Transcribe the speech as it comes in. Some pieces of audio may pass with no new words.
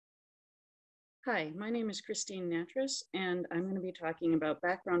Hi, my name is Christine Natras, and I'm going to be talking about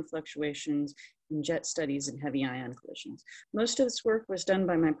background fluctuations in jet studies and heavy ion collisions. Most of this work was done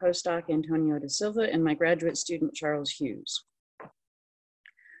by my postdoc, Antonio da Silva, and my graduate student, Charles Hughes.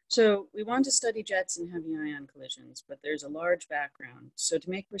 So we want to study jets and heavy ion collisions, but there's a large background. So to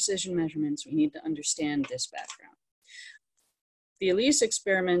make precision measurements, we need to understand this background. The APS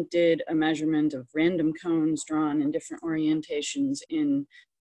experiment did a measurement of random cones drawn in different orientations in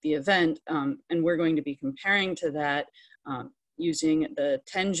the event, and we're going to be comparing to that using the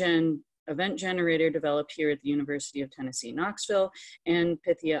 10-gen event generator developed here at the University of Tennessee, Knoxville, and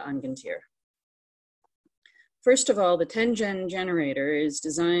Pythia Angantyr. First of all, the 10-gen generator is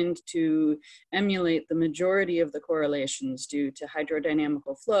designed to emulate the majority of the correlations due to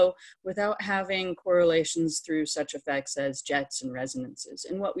hydrodynamical flow without having correlations through such effects as jets and resonances.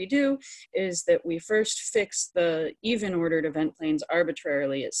 And what we do is that we first fix the even ordered event planes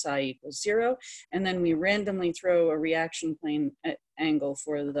arbitrarily at psi equals 0, and then we randomly throw a reaction plane angle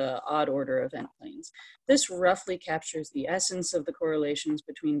for the odd order event planes. This roughly captures the essence of the correlations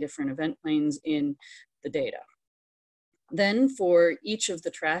between different event planes in the data. Then for each of the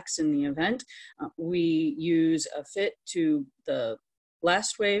tracks in the event, we use a fit to the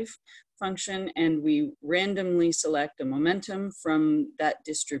blast wave function, and we randomly select a momentum from that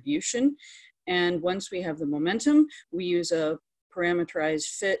distribution. And once we have the momentum, we use a parameterized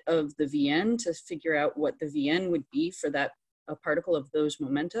fit of the Vn to figure out what the Vn would be for that a particle of those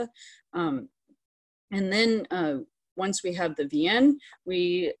momenta. And then once we have the Vn,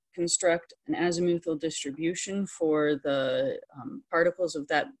 we construct an azimuthal distribution for the particles of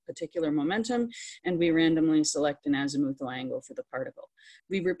that particular momentum, and we randomly select an azimuthal angle for the particle.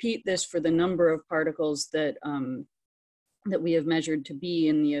 We repeat this for the number of particles that, that we have measured to be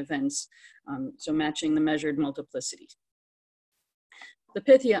in the events, so matching the measured multiplicity. The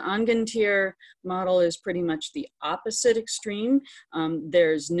Pythia Angantyr model is pretty much the opposite extreme.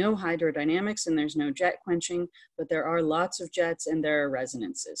 There's no hydrodynamics and there's no jet quenching, but there are lots of jets and there are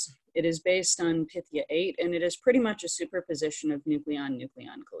resonances. It is based on Pythia 8, and it is pretty much a superposition of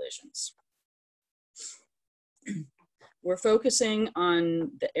nucleon-nucleon collisions. We're focusing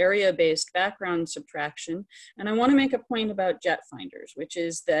on the area-based background subtraction, and I want to make a point about jet finders, which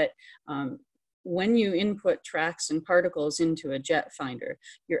is that when you input tracks and particles into a jet finder,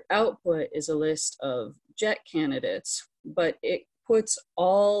 your output is a list of jet candidates, but it puts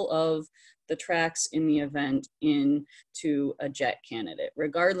all of the tracks in the event into a jet candidate,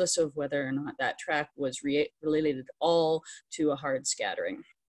 regardless of whether or not that track was related all to a hard scattering.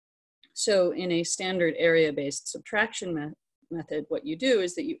 So in a standard area-based subtraction method, what you do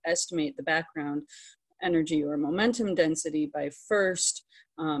is that you estimate the background energy or momentum density by first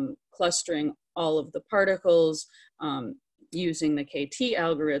clustering all of the particles using the KT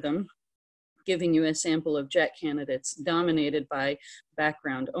algorithm, giving you a sample of jet candidates dominated by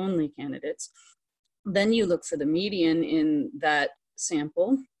background only candidates. Then you look for the median in that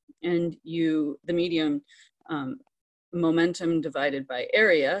sample, and the median momentum divided by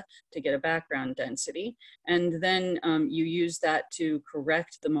area to get a background density. And then you use that to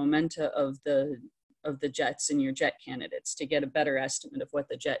correct the momenta of the jets in your jet candidates to get a better estimate of what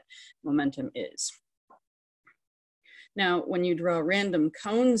the jet momentum is. Now, when you draw random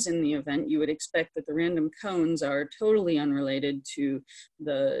cones in the event, you would expect that the random cones are totally unrelated to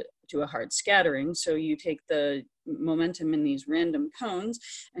a hard scattering. So you take the momentum in these random cones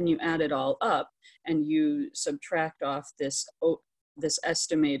and you add it all up, and you subtract off this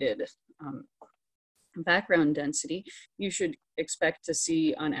estimated background density. You should expect to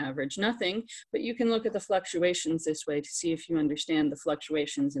see on average nothing, but you can look at the fluctuations this way to see if you understand the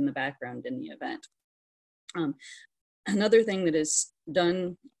fluctuations in the background in the event. Another thing that is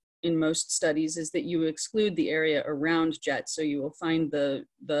done in most studies is that you exclude the area around jets. So you will find the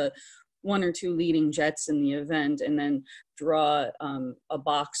one or two leading jets in the event and then draw a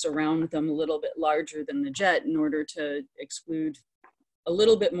box around them a little bit larger than the jet in order to exclude a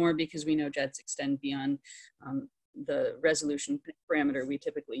little bit more, because we know jets extend beyond the resolution parameter we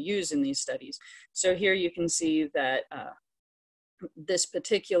typically use in these studies. So here you can see that this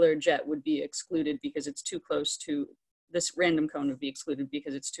particular jet would be excluded because it's too close to, this random cone would be excluded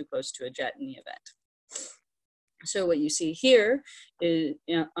because it's too close to a jet in the event. So what you see here is,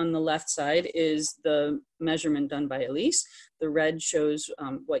 on the left side, is the measurement done by APS. The red shows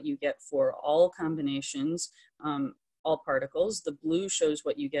what you get for all combinations, all particles. The blue shows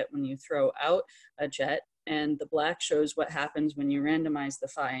what you get when you throw out a jet, and the black shows what happens when you randomize the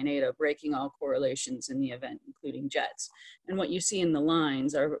phi and eta, breaking all correlations in the event, including jets. And what you see in the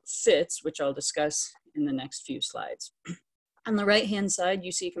lines are fits, which I'll discuss in the next few slides. On the right-hand side,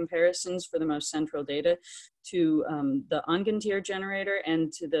 you see comparisons for the most central data to the Angantyr generator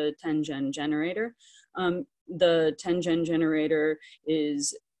and to the 10-gen generator. The 10-gen generator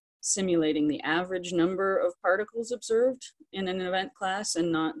is simulating the average number of particles observed in an event class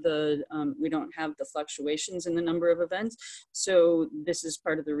and not the, we don't have the fluctuations in the number of events. So this is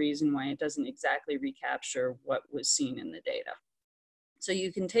part of the reason why it doesn't exactly recapture what was seen in the data. So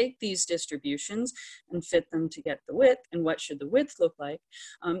you can take these distributions and fit them to get the width. And what should the width look like?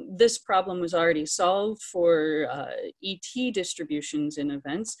 This problem was already solved for ET distributions in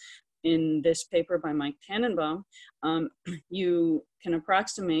events. In this paper by Mike Tannenbaum, you can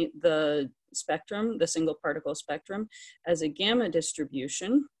approximate the spectrum, the single particle spectrum, as a gamma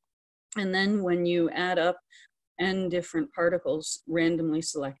distribution. And then when you add up n different particles randomly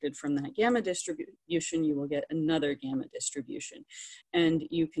selected from that gamma distribution, you will get another gamma distribution. And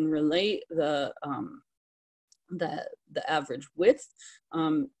you can relate the average width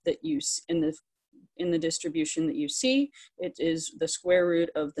that you in the distribution that you see. It is the square root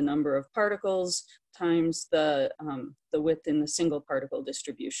of the number of particles times the width in the single particle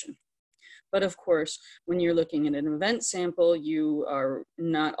distribution. But of course, when you're looking at an event sample, you are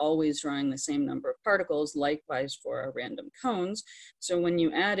not always drawing the same number of particles, likewise for our random cones. So when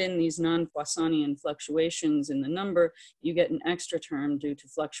you add in these non-Poissonian fluctuations in the number, you get an extra term due to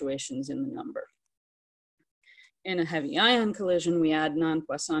fluctuations in the number. In a heavy ion collision, we add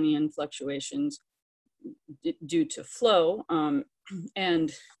non-Poissonian fluctuations due to flow.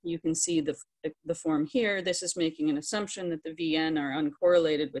 And you can see the form here. This is making an assumption that the Vn are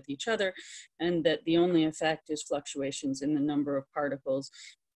uncorrelated with each other and that the only effect is fluctuations in the number of particles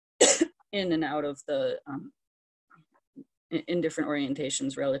in and out of the, in different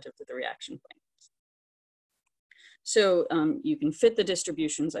orientations relative to the reaction plane. So you can fit the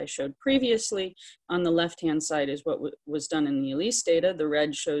distributions I showed previously. On the left-hand side is what was done in the ELISE data. The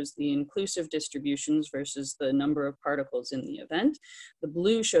red shows the inclusive distributions versus the number of particles in the event. The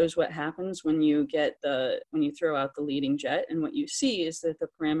blue shows what happens when you get when you throw out the leading jet. And what you see is that the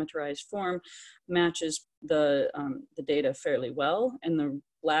parameterized form matches the data fairly well. And the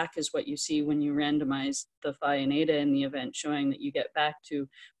black is what you see when you randomize the phi and eta in the event, showing that you get back to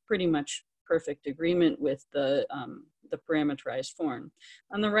pretty much perfect agreement with the parameterized form.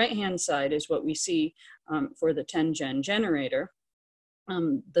 On the right-hand side is what we see for the 10-gen generator.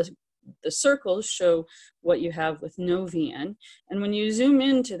 The circles show what you have with no Vn. And when you zoom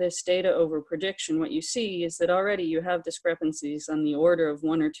into this data over prediction, what you see is that already you have discrepancies on the order of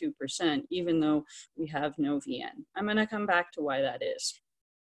 1 or 2%, even though we have no Vn. I'm going to come back to why that is.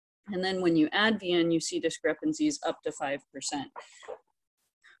 And then when you add Vn, you see discrepancies up to 5%.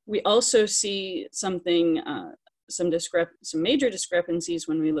 We also see something, some major discrepancies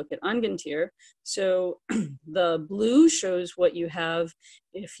when we look at Angantyr. So the blue shows what you have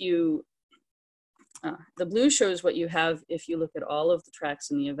if you, if you look at all of the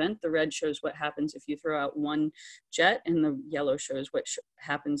tracks in the event. The red shows what happens if you throw out one jet, and the yellow shows what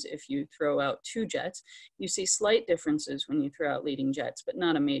happens if you throw out two jets. You see slight differences when you throw out leading jets, but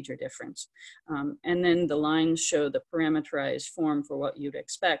not a major difference. And then the lines show the parameterized form for what you'd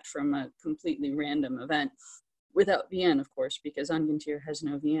expect from a completely random event, without Vn, of course, because Angantyr has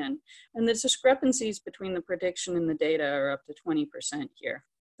no Vn. And the discrepancies between the prediction and the data are up to 20% here.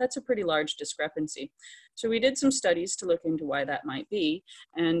 That's a pretty large discrepancy. So we did some studies to look into why that might be.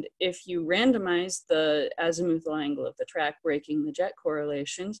 And if you randomize the azimuthal angle of the track breaking the jet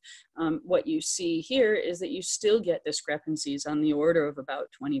correlations, what you see here is that you still get discrepancies on the order of about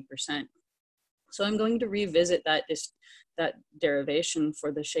 20%. So I'm going to revisit that derivation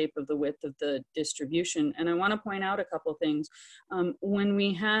for the shape of the width of the distribution. And I want to point out a couple things. When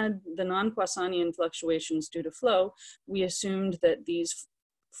we had the non-Poissonian fluctuations due to flow, we assumed that these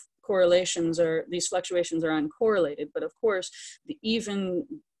fluctuations are uncorrelated, but of course the even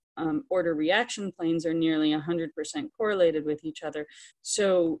order reaction planes are nearly 100% correlated with each other.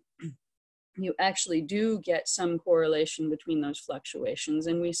 So you actually do get some correlation between those fluctuations,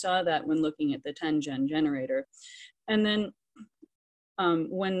 and we saw that when looking at the 10-gen generator. And then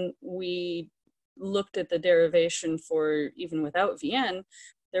when we looked at the derivation for even without Vn,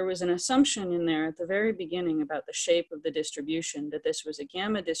 there was an assumption in there at the very beginning about the shape of the distribution, that this was a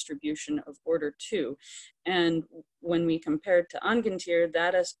gamma distribution of order 2. And when we compared to Angantyr,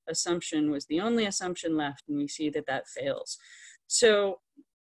 that assumption was the only assumption left, and we see that that fails. So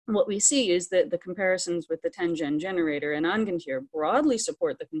what we see is that the comparisons with the 10-gen generator and Angantyr broadly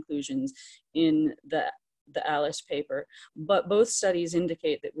support the conclusions in the the Alice paper, but both studies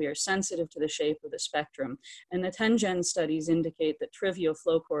indicate that we are sensitive to the shape of the spectrum. And the 10-gen studies indicate that trivial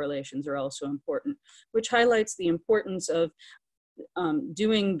flow correlations are also important, which highlights the importance of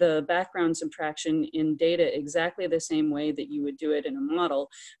doing the background subtraction in data exactly the same way that you would do it in a model,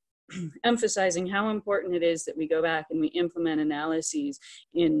 emphasizing how important it is that we go back and we implement analyses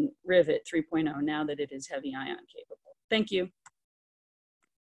in Rivet 3.0 now that it is heavy ion capable. Thank you.